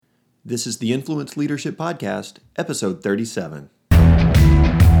This is the Influence Leadership Podcast, episode 37.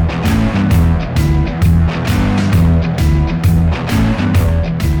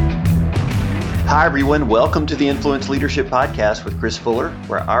 Hi, everyone. Welcome to the Influence Leadership Podcast with Chris Fuller,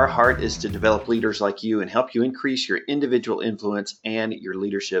 where our heart is to develop leaders like you and help you increase your individual influence and your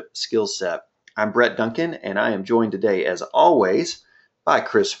leadership skill set. I'm Brett Duncan, and I am joined today, as always, by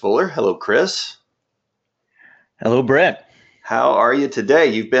Chris Fuller. Hello, Chris. Hello, Brett. How are you today?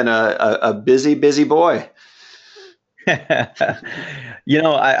 You've been a busy boy. I'm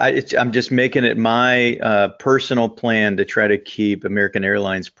just making it my personal plan to try to keep American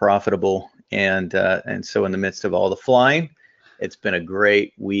Airlines profitable. And so in the midst of all the flying, it's been a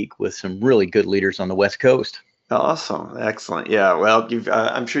great week with some really good leaders on the West Coast. Awesome. Excellent. Yeah. Well,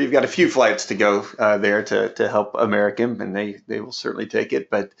 I'm sure you've got a few flights to go there to help American, and they will certainly take it.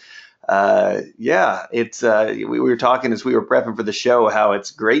 But we were talking as we were prepping for the show how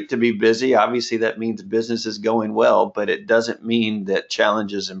it's great to be busy. Obviously, that means business is going well, but it doesn't mean that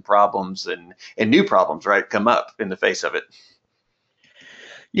challenges and problems and new problems, right, come up in the face of it.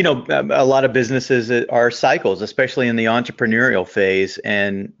 You know, a lot of businesses are cycles, especially in the entrepreneurial phase.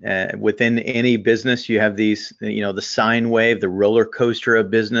 And within any business, you have these, the sine wave, the roller coaster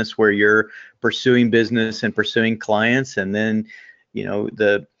of business where you're pursuing business and pursuing clients. And then,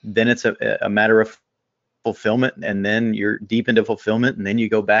 then it's a matter of fulfillment. And then you're deep into fulfillment. And then you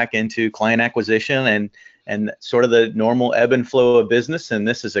go back into client acquisition and sort of the normal ebb and flow of business. And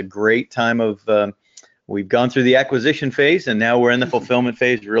this is a great time of we've gone through the acquisition phase, and now we're in the fulfillment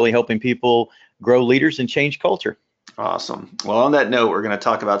phase, really helping people grow leaders and change culture. Awesome. Well, on that note, we're going to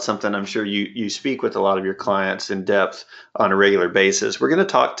talk about something I'm sure you speak with a lot of your clients in depth on a regular basis. We're going to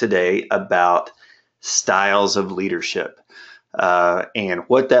talk today about styles of leadership and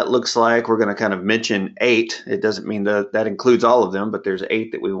what that looks like. We're going to kind of mention 8. It doesn't mean that includes all of them, but there's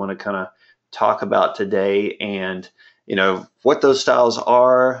 8 that we want to kind of talk about today, and what those styles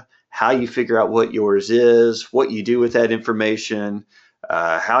are, how you figure out what yours is, what you do with that information,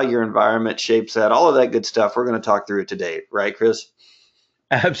 how your environment shapes that, all of that good stuff. We're going to talk through it today, right, Chris?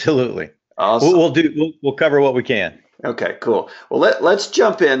 Absolutely. Awesome. We'll cover what we can. Okay, cool. Well, let's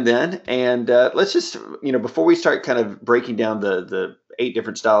jump in then, and let's just before we start kind of breaking down the 8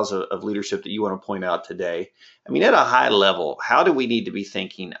 different styles of leadership that you want to point out today. I mean, at a high level, how do we need to be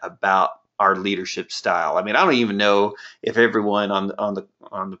thinking about our leadership style? I mean, I don't even know if everyone on the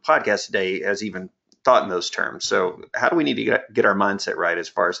podcast today has even thought in those terms. So how do we need to get our mindset right as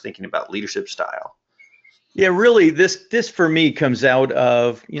far as thinking about leadership style? Yeah, really, this for me comes out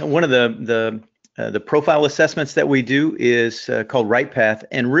of, one of the profile assessments that we do is called Right Path.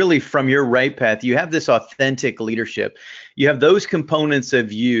 And really from your Right Path, you have this authentic leadership. You have those components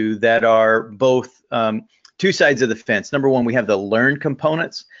of you that are both two sides of the fence. Number one, we have the learned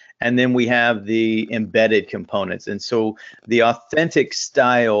components, and then we have the embedded components. And so the authentic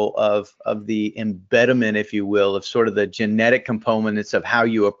style of the embedment, if you will, of sort of the genetic components of how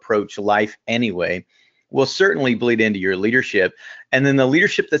you approach life anyway, will certainly bleed into your leadership. And then the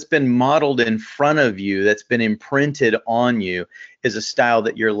leadership that's been modeled in front of you, that's been imprinted on you, is a style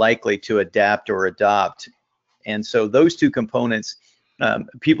that you're likely to adapt or adopt. And so those two components,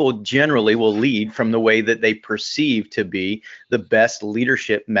 people generally will lead from the way that they perceive to be the best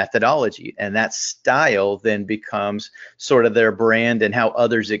leadership methodology. And that style then becomes sort of their brand and how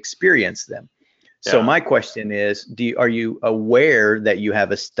others experience them. Yeah. So my question is, are you aware that you have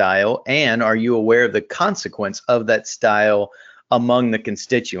a style, and are you aware of the consequence of that style among the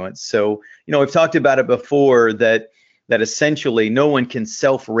constituents? So, we've talked about it before that essentially no one can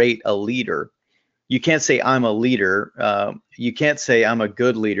self-rate a leader. You can't say I'm a leader. You can't say I'm a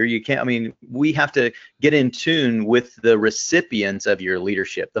good leader. We have to get in tune with the recipients of your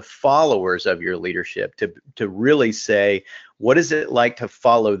leadership, the followers of your leadership, to really say, what is it like to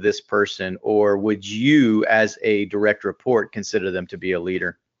follow this person? Or would you, as a direct report, consider them to be a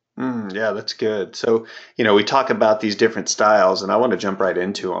leader? Yeah, that's good. So, we talk about these different styles, and I want to jump right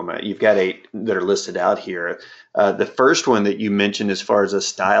into them. You've got 8 that are listed out here. The first one that you mentioned as far as a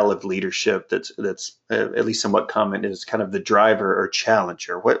style of leadership that's at least somewhat common is kind of the driver or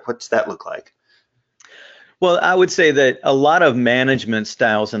challenger. What's that look like? Well, I would say that a lot of management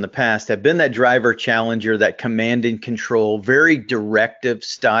styles in the past have been that driver challenger, that command and control, very directive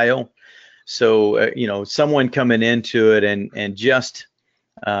style. So, someone coming into it and just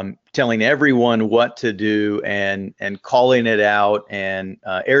telling everyone what to do and calling it out, and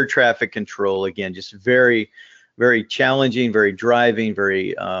air traffic control, again, just very, very challenging, very driving,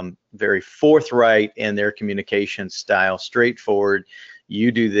 very forthright in their communication style, straightforward. You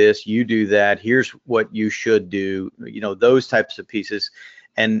do this, you do that, here's what you should do, those types of pieces.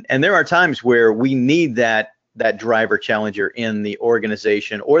 And there are times where we need that driver challenger in the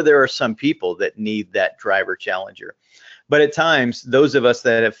organization, or there are some people that need that driver challenger. But at times, those of us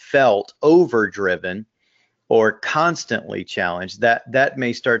that have felt overdriven or constantly challenged, that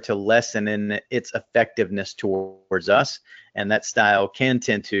may start to lessen in its effectiveness towards us, and that style can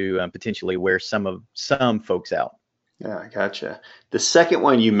tend to potentially wear some folks out. Yeah, I gotcha. The second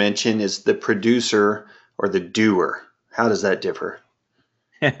one you mentioned is the producer or the doer. How does that differ?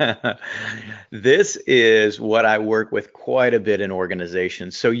 This is what I work with quite a bit in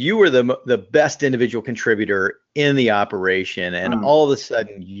organizations. So you were the best individual contributor in the operation, and all of a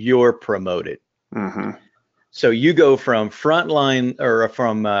sudden you're promoted. Mm-hmm. So you go from frontline or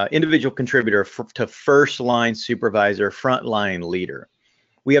from individual contributor to first line supervisor, frontline leader.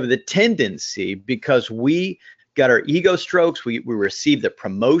 We have the tendency, because we got our ego strokes, we received the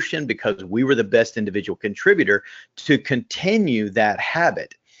promotion because we were the best individual contributor, to continue that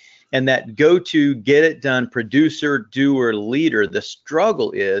habit. And that go-to, get it done, producer, doer, leader, the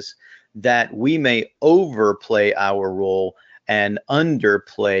struggle is that we may overplay our role and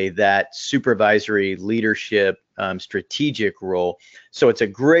underplay that supervisory leadership strategic role. So it's a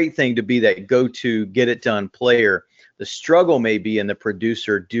great thing to be that go-to, get it done player. The struggle may be in the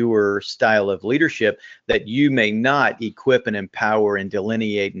producer doer style of leadership, that you may not equip and empower and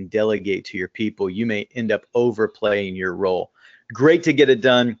delineate and delegate to your people. You may end up overplaying your role. Great to get it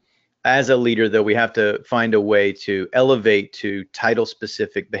done. As a leader, though, we have to find a way to elevate to title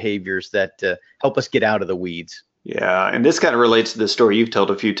specific behaviors that help us get out of the weeds. Yeah, and this kind of relates to the story you've told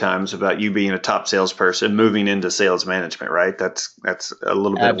a few times about you being a top salesperson moving into sales management, right? That's a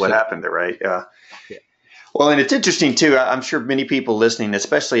little bit of what happened there, right? Yeah. Well, and it's interesting too. I'm sure many people listening,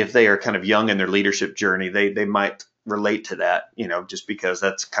 especially if they are kind of young in their leadership journey, they might relate to that, just because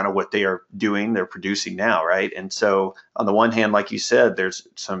that's kind of what they are doing, they're producing now, right? And so on the one hand, like you said, there's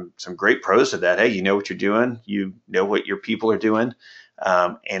some great pros to that. Hey, you know what you're doing, you know what your people are doing.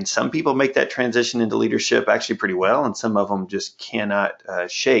 And some people make that transition into leadership actually pretty well, and some of them just cannot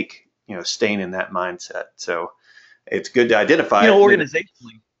shake, staying in that mindset. So it's good to identify.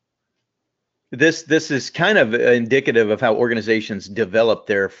 Organizationally, this is kind of indicative of how organizations develop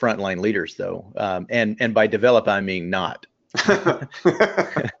their frontline leaders, though, and by develop I mean not.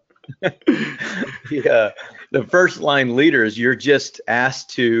 The first line leaders, you're just asked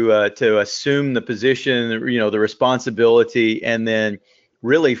to assume the position, the responsibility, and then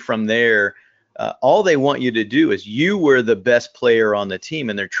really from there, all they want you to do is, you were the best player on the team,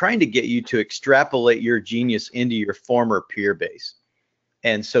 and they're trying to get you to extrapolate your genius into your former peer base.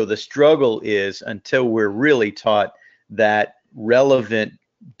 And so the struggle is, until we're really taught that relevant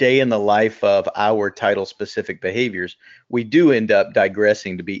day in the life of our title specific behaviors, we do end up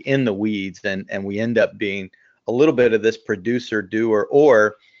digressing to be in the weeds, and we end up being a little bit of this producer doer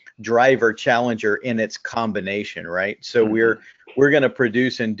or driver challenger in its combination, right? So we're going to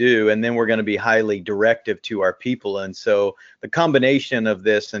produce and do, and then we're going to be highly directive to our people. And so the combination of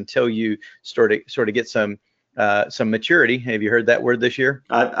this, until you sort of get some maturity. Have you heard that word this year?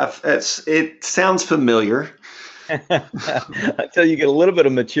 It sounds familiar. Until you get a little bit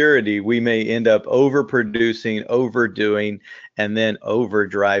of maturity, we may end up overproducing, overdoing, and then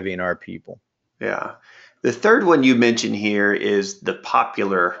overdriving our people. Yeah. The third one you mentioned here is the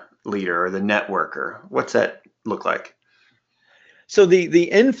popular leader or the networker. What's that look like? So the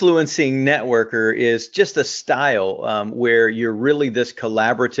influencing networker is just a style where you're really this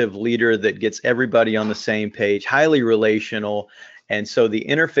collaborative leader that gets everybody on the same page, highly relational. And so the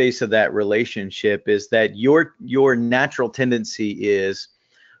interface of that relationship is that your natural tendency is,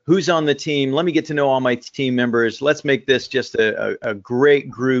 who's on the team? Let me get to know all my team members. Let's make this just a great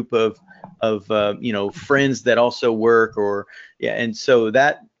group of friends that also work, and so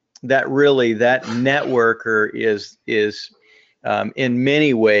that networker is in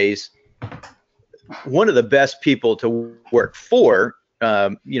many ways one of the best people to work for.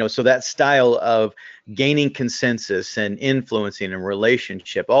 So that style of gaining consensus and influencing and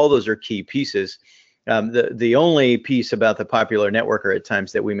relationship, all those are key pieces. The only piece about the popular networker at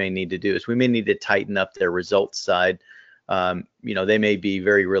times that we may need to do is we may need to tighten up their results side. They may be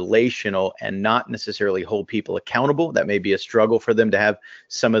very relational and not necessarily hold people accountable. That may be a struggle for them to have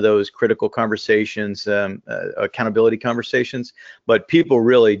some of those critical conversations, accountability conversations. But people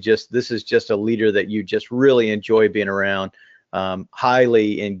really this is just a leader that you just really enjoy being around,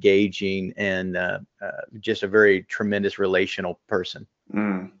 highly engaging, and just a very tremendous relational person.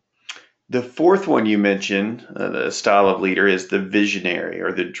 The fourth one you mentioned, the style of leader, is the visionary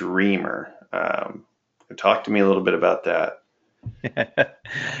or the dreamer. Talk to me a little bit about that.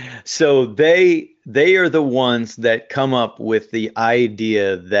 So they they are the ones that come up with the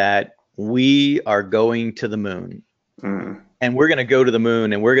idea that we are going to the moon. Mm. And we're going to go to the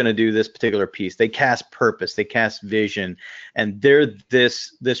moon and we're going to do this particular piece. They cast purpose, they cast vision, and they're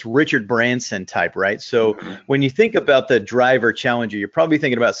this Richard Branson type, right? So when you think about the driver challenger, you're probably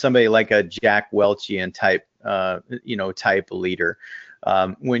thinking about somebody like a Jack Welchian type, type leader.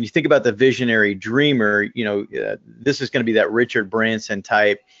 When you think about the visionary dreamer, this is going to be that Richard Branson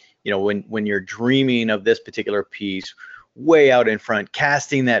type. When you're dreaming of this particular piece, way out in front,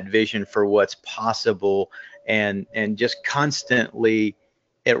 casting that vision for what's possible, and just constantly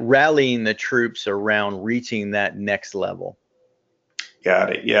rallying the troops around reaching that next level.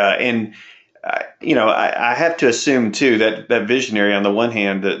 Got it. Yeah. And, I have to assume too that visionary, on the one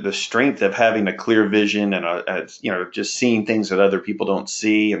hand, the strength of having a clear vision and, just seeing things that other people don't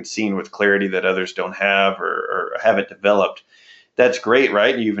see and seeing with clarity that others don't have or haven't developed. That's great,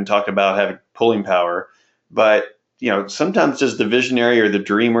 right? You even talked about having pulling power, but sometimes does the visionary or the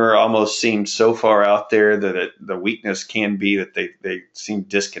dreamer almost seem so far out there that the weakness can be that they seem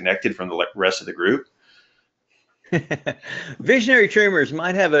disconnected from the rest of the group? Visionary dreamers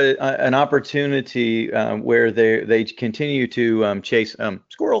might have an opportunity where they continue to chase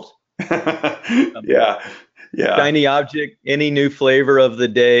squirrels. Yeah. Shiny object, any new flavor of the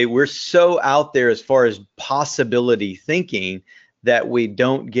day. We're so out there as far as possibility thinking that we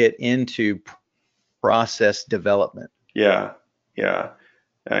don't get into process development. Yeah.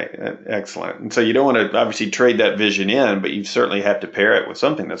 Excellent. And so you don't want to obviously trade that vision in, but you certainly have to pair it with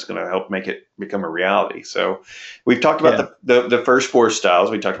something that's going to help make it become a reality. So we've talked about the first four styles.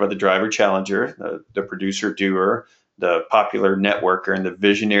 We talked about the driver challenger, the producer doer, the popular networker, and the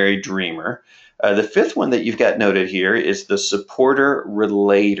visionary dreamer. The fifth one that you've got noted here is the supporter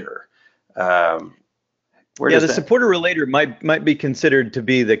relator. The supporter relator might be considered to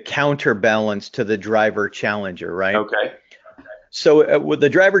be the counterbalance to the driver challenger, right? Okay. So the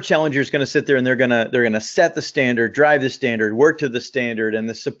driver challenger is going to sit there and they're going to set the standard, drive the standard, work to the standard, and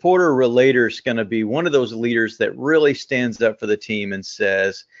the supporter relator is going to be one of those leaders that really stands up for the team and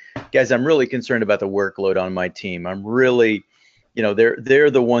says, "Guys, I'm really concerned about the workload on my team. I'm really, they're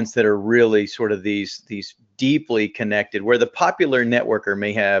the ones that are really sort of these deeply connected. Where the popular networker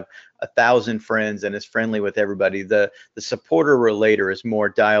may have 1,000 friends and is friendly with everybody, the supporter relator is more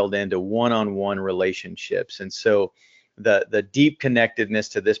dialed into one-on-one relationships, and so the deep connectedness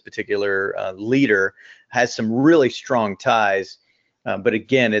to this particular leader has some really strong ties. But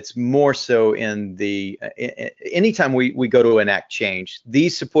again, it's more so in anytime we go to enact change,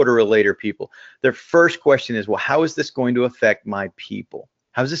 these supporter relator people, their first question is, well, how is this going to affect my people?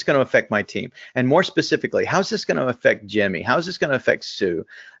 How is this going to affect my team? And more specifically, how is this going to affect Jimmy? How is this going to affect Sue?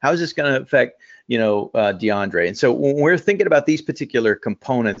 How is this going to affect, DeAndre? And so when we're thinking about these particular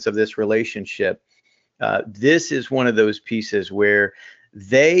components of this relationship, this is one of those pieces where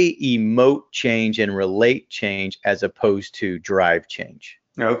they emote change and relate change as opposed to drive change.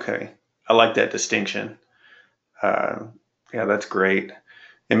 Okay. I like that distinction. Yeah, that's great.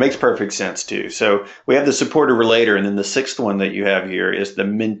 It makes perfect sense too. So we have the supporter relator, and then the sixth one that you have here is the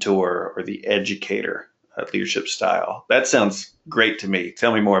mentor or the educator leadership style. That sounds great to me.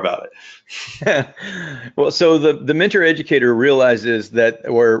 Tell me more about it. Well, so the mentor educator realizes that,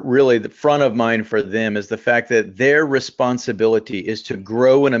 or really the front of mind for them is the fact that their responsibility is to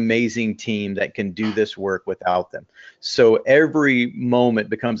grow an amazing team that can do this work without them. So every moment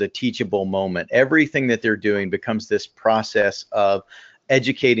becomes a teachable moment. Everything that they're doing becomes this process of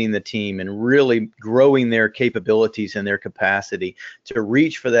educating the team and really growing their capabilities and their capacity to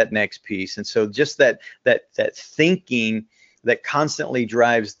reach for that next piece. And so just that thinking that constantly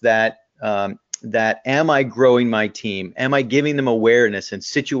drives that am I growing my team? Am I giving them awareness and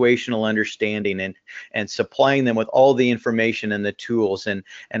situational understanding and supplying them with all the information and the tools, and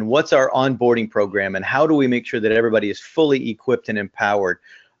what's our onboarding program, and how do we make sure that everybody is fully equipped and empowered?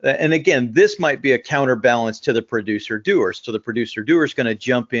 And again, this might be a counterbalance to the producer doer. So the producer doer is going to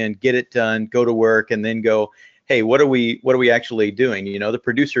jump in, get it done, go to work, and then go, hey, what are we actually doing? The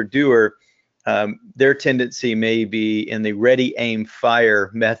producer doer, their tendency may be in the ready, aim,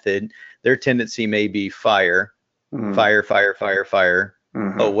 fire method. Their tendency may be fire, fire, fire, fire, fire.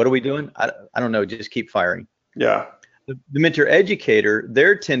 Mm-hmm. Oh, what are we doing? I don't know. Just keep firing. Yeah. The mentor educator,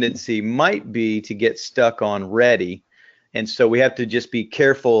 their tendency might be to get stuck on ready. And so we have to just be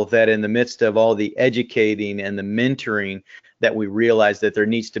careful that in the midst of all the educating and the mentoring, that we realize that there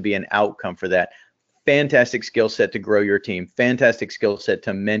needs to be an outcome for that. Fantastic skill set to grow your team, fantastic skill set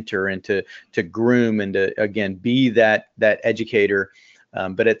to mentor and to groom and to, again, be that educator.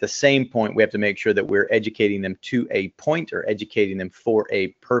 But at the same point, we have to make sure that we're educating them to a point or educating them for a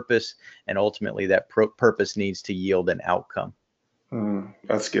purpose. And ultimately, that purpose needs to yield an outcome.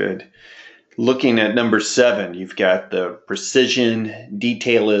 That's good. Looking at number 7, you've got the precision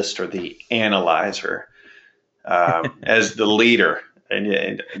detailist or the analyzer as the leader.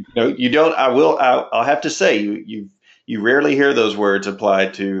 And you don't. I'll have to say you rarely hear those words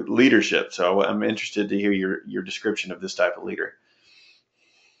applied to leadership. So I'm interested to hear your description of this type of leader.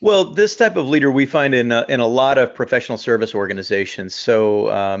 Well, this type of leader we find in a lot of professional service organizations.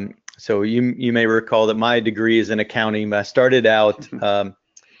 So you may recall that my degree is in accounting. I started out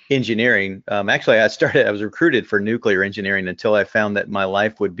engineering. Actually, I was recruited for nuclear engineering until I found that my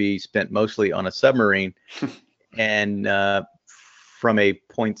life would be spent mostly on a submarine, and from a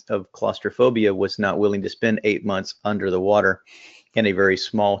point of claustrophobia, was not willing to spend 8 months under the water in a very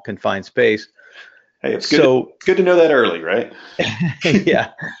small confined space. Hey, it's good to know that early, right?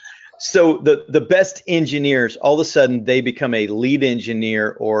 Yeah. So the best engineers, all of a sudden, they become a lead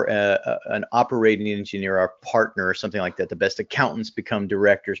engineer or an operating engineer or partner or something like that. The best accountants become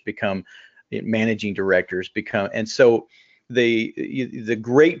directors, become managing directors, and so the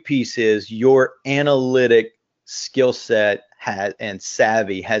great piece is your analytic skill set and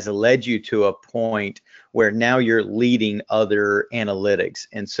savvy has led you to a point where now you're leading other analytics.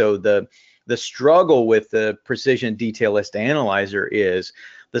 And so the struggle with the precision detailist analyzer is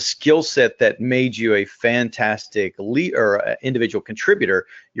the skill set that made you a fantastic lead or individual contributor.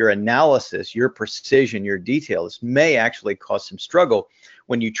 Your analysis, your precision, your details may actually cause some struggle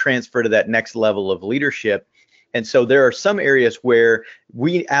when you transfer to that next level of leadership. And so there are some areas where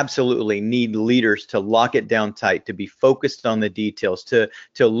we absolutely need leaders to lock it down tight, to be focused on the details, to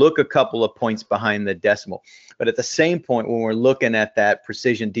look a couple of points behind the decimal. But at the same point, when we're looking at that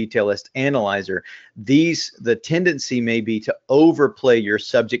precision detailist analyzer, the tendency may be to overplay your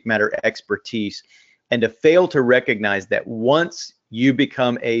subject matter expertise and to fail to recognize that once you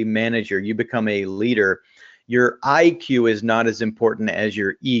become a manager, you become a leader, your IQ is not as important as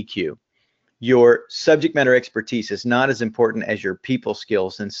your EQ. Your subject matter expertise is not as important as your people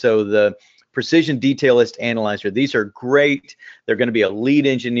skills. And so the precision detailist analyzer, these are great. They're going to be a lead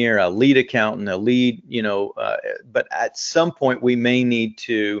engineer, a lead accountant, a lead, but at some point we may need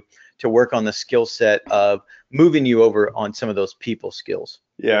to work on the skill set of moving you over on some of those people skills.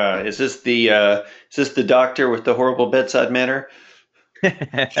 Yeah. Is this the doctor with the horrible bedside manner?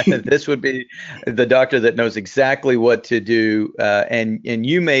 This would be the doctor that knows exactly what to do, and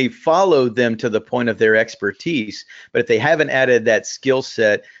you may follow them to the point of their expertise, but if they haven't added that skill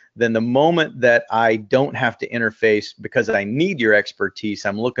set, then the moment that I don't have to interface because I need your expertise,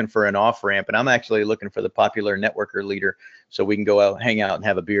 I'm looking for an off-ramp, and I'm actually looking for the popular networker leader so we can go out, hang out, and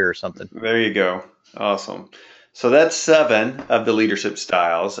have a beer or something. There you go. Awesome. So that's 7 of the leadership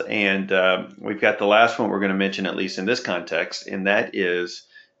styles, and we've got the last one we're going to mention, at least in this context, and that is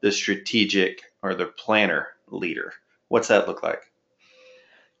the strategic or the planner leader. What's that look like?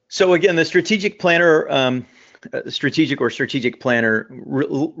 So again, the strategic planner, strategic planner,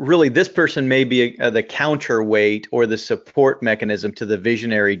 really this person may be the counterweight or the support mechanism to the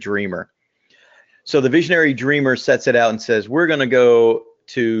visionary dreamer. So the visionary dreamer sets it out and says, we're going to go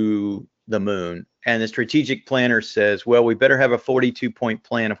to the moon. And the strategic planner says, well, we better have a 42-point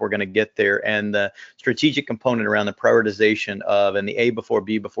plan if we're going to get there. And the strategic component around the prioritization of, and the A before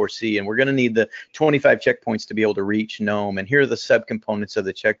B before C, and we're going to need the 25 checkpoints to be able to reach Nome. And here are the subcomponents of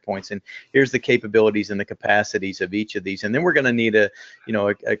the checkpoints. And here's the capabilities and the capacities of each of these. And then we're going to need a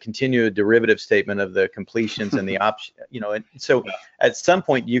continued derivative statement of the completions and the option, and so at some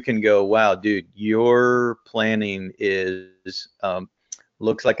point you can go, wow, dude, your planning is,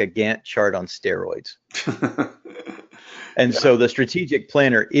 looks like a Gantt chart on steroids. And so the strategic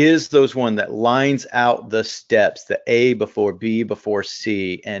planner is those one that lines out the steps, the A before B before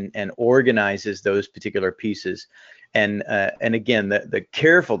C, and organizes those particular pieces. And again,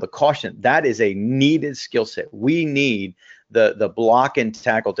 the caution, that is a needed skill set. We need the block and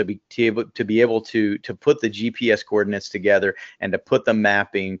tackle to be able to put the GPS coordinates together and to put the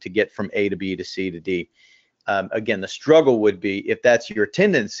mapping to get from A to B to C to D. Again, the struggle would be, if that's your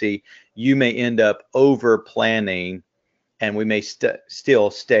tendency, you may end up over planning, and we may still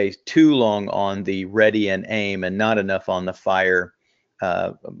stay too long on the ready and aim and not enough on the fire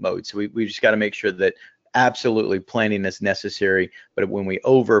mode. So we just got to make sure that absolutely planning is necessary, but when we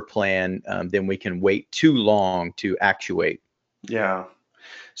over plan, then we can wait too long to actuate. Yeah.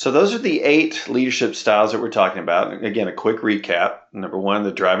 So those are the 8 leadership styles that we're talking about. Again, a quick recap. Number 1,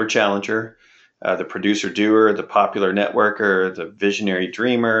 the driver challenger. The producer doer, the popular networker, the visionary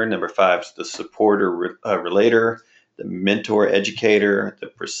dreamer. Number 5 is the supporter relator, the mentor educator, the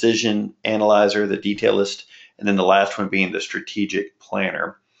precision analyzer, the detailist, and then the last one being the strategic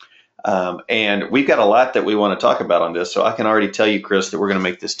planner. And we've got a lot that we want to talk about on this. So I can already tell you, Chris, that we're going to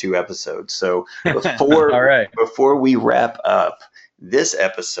make this 2 episodes. So All right. before we wrap up this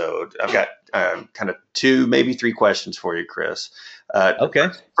episode, I've got kind of 2, maybe 3 questions for you, Chris. Okay.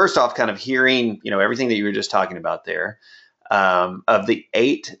 First off, kind of hearing, everything that you were just talking about there, of the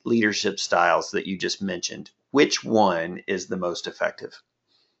 8 leadership styles that you just mentioned, which one is the most effective?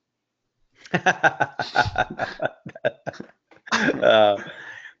 The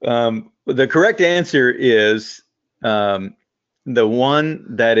correct answer is the one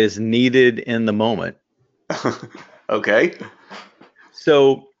that is needed in the moment. Okay.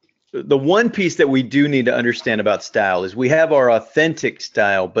 So the one piece that we do need to understand about style is we have our authentic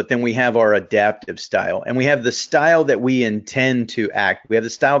style, but then we have our adaptive style, and we have the style that we intend to act. We have the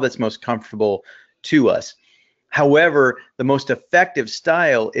style that's most comfortable to us. However, the most effective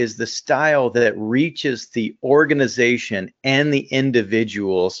style is the style that reaches the organization and the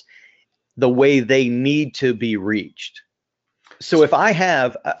individuals the way they need to be reached. So if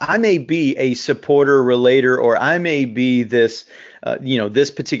I may be a supporter, relator, or I may be this,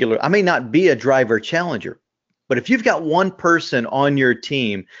 this particular, I may not be a driver challenger, but if you've got one person on your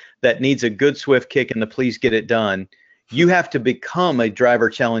team that needs a good swift kick and the please get it done, you have to become a driver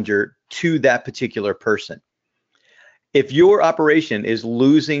challenger to that particular person. If your operation is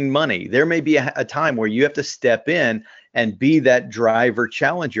losing money, there may be a time where you have to step in and be that driver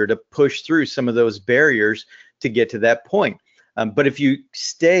challenger to push through some of those barriers to get to that point. But if you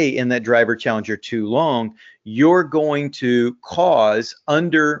stay in that driver challenger too long, you're going to cause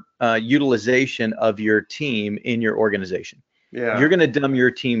utilization of your team in your organization. Yeah. You're going to dumb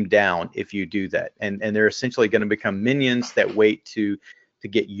your team down if you do that. And they're essentially going to become minions that wait to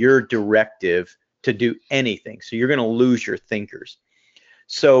get your directive to do anything. So you're going to lose your thinkers.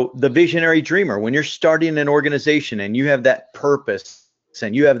 So the visionary dreamer, when you're starting an organization and you have that purpose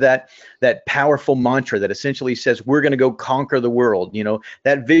and you have that powerful mantra that essentially says we're going to go conquer the world,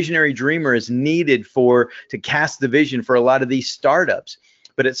 that visionary dreamer is needed to cast the vision for a lot of these startups.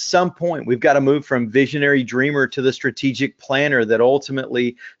 But at some point, we've got to move from visionary dreamer to the strategic planner that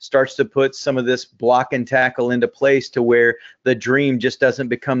ultimately starts to put some of this block and tackle into place to where the dream just doesn't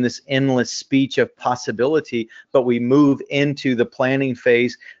become this endless speech of possibility, but we move into the planning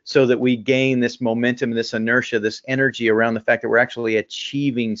phase so that we gain this momentum, this inertia, this energy around the fact that we're actually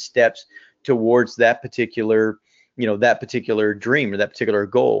achieving steps towards that particular, dream or that particular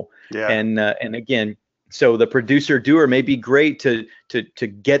goal. Yeah. And again, so the producer doer may be great to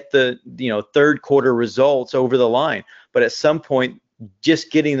get the third quarter results over the line, but at some point,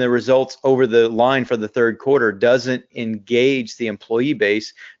 just getting the results over the line for the third quarter doesn't engage the employee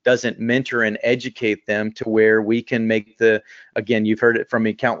base, doesn't mentor and educate them to where we can make again, you've heard it from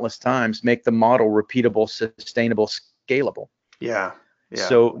me countless times, make the model repeatable, sustainable, scalable. Yeah. Yeah.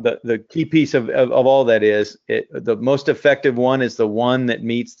 So the key piece of all that is the most effective one is the one that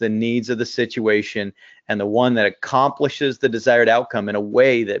meets the needs of the situation and the one that accomplishes the desired outcome in a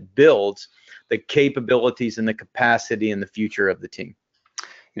way that builds the capabilities and the capacity and the future of the team.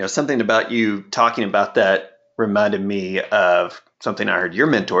 Something about you talking about that reminded me of something I heard your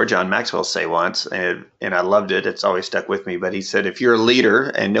mentor, John Maxwell, say once, and I loved it. It's always stuck with me. But he said, if you're a leader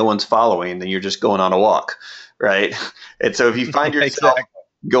and no one's following, then you're just going on a walk. Right. And so if you find yourself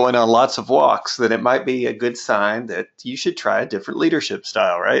going on lots of walks, then it might be a good sign that you should try a different leadership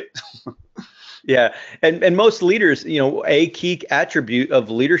style. Right. Yeah. And most leaders, a key attribute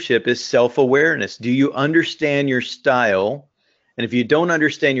of leadership is self-awareness. Do you understand your style? And if you don't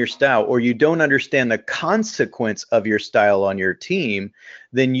understand your style, or you don't understand the consequence of your style on your team,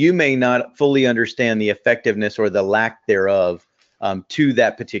 then you may not fully understand the effectiveness or the lack thereof to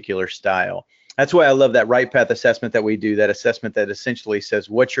that particular style. That's why I love that Right Path assessment that we do, that assessment that essentially says,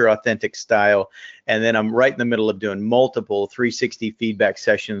 what's your authentic style? And then I'm right in the middle of doing multiple 360 feedback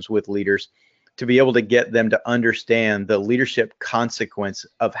sessions with leaders to be able to get them to understand the leadership consequence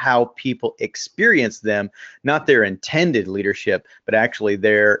of how people experience them, not their intended leadership, but actually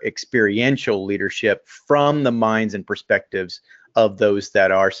their experiential leadership from the minds and perspectives of those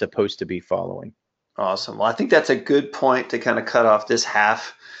that are supposed to be following. Awesome. Well, I think that's a good point to kind of cut off this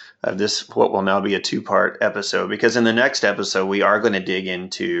half of this, what will now be a 2-part episode, because in the next episode, we are going to dig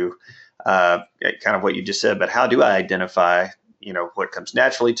into kind of what you just said, but how do I identify, what comes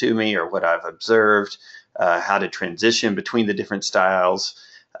naturally to me or what I've observed, how to transition between the different styles,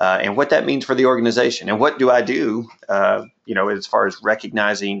 and what that means for the organization. And what do I do, as far as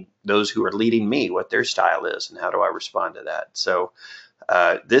recognizing those who are leading me, what their style is, and how do I respond to that? So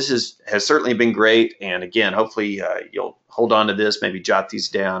Has certainly been great. And again, hopefully you'll hold on to this, maybe jot these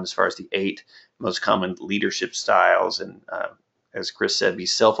down as far as the 8 most common leadership styles. And as Chris said, be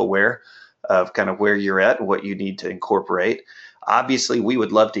self-aware of kind of where you're at and what you need to incorporate. Obviously, we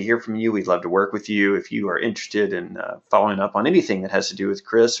would love to hear from you. We'd love to work with you. If you are interested in following up on anything that has to do with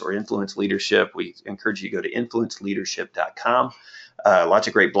Chris or influence leadership, we encourage you to go to influenceleadership.com. Lots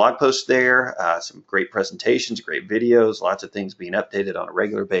of great blog posts there, some great presentations, great videos, lots of things being updated on a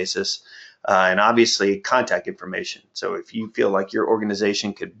regular basis, and obviously contact information. So if you feel like your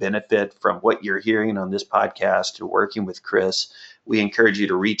organization could benefit from what you're hearing on this podcast or working with Chris, we encourage you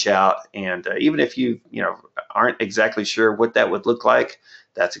to reach out. And even if you aren't exactly sure what that would look like,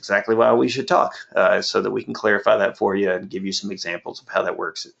 that's exactly why we should talk, so that we can clarify that for you and give you some examples of how that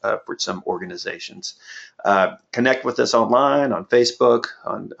works for some organizations. Connect with us online, on Facebook,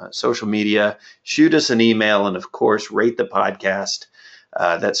 on social media. Shoot us an email, and of course, rate the podcast.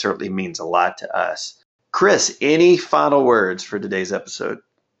 That certainly means a lot to us. Chris, any final words for today's episode?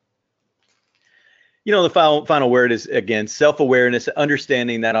 The final word is, again, self-awareness,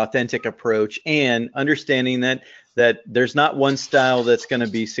 understanding that authentic approach, and understanding that there's not one style that's going to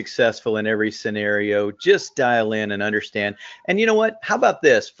be successful in every scenario. Just dial in and understand. And you know what? How about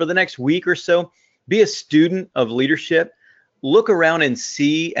this? For the next week or so, be a student of leadership. Look around and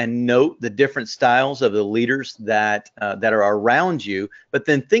see and note the different styles of the leaders that are around you, but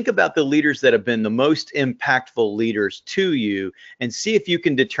then think about the leaders that have been the most impactful leaders to you and see if you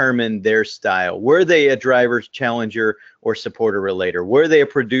can determine their style. Were they a driver, challenger, or supporter relator? Were they a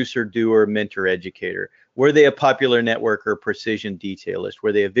producer, doer, mentor, educator? Were they a popular networker, precision detailist?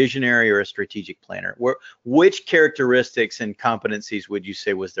 Were they a visionary or a strategic planner? Which characteristics and competencies would you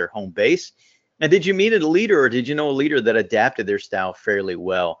say was their home base? And did you meet a leader, or did you know a leader that adapted their style fairly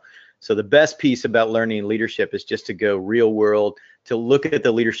well? So the best piece about learning leadership is just to go real world, to look at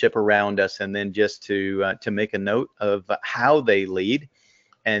the leadership around us, and then just to make a note of how they lead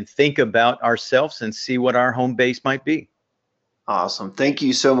and think about ourselves and see what our home base might be. Awesome. Thank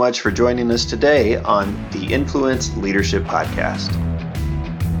you so much for joining us today on the Influence Leadership Podcast.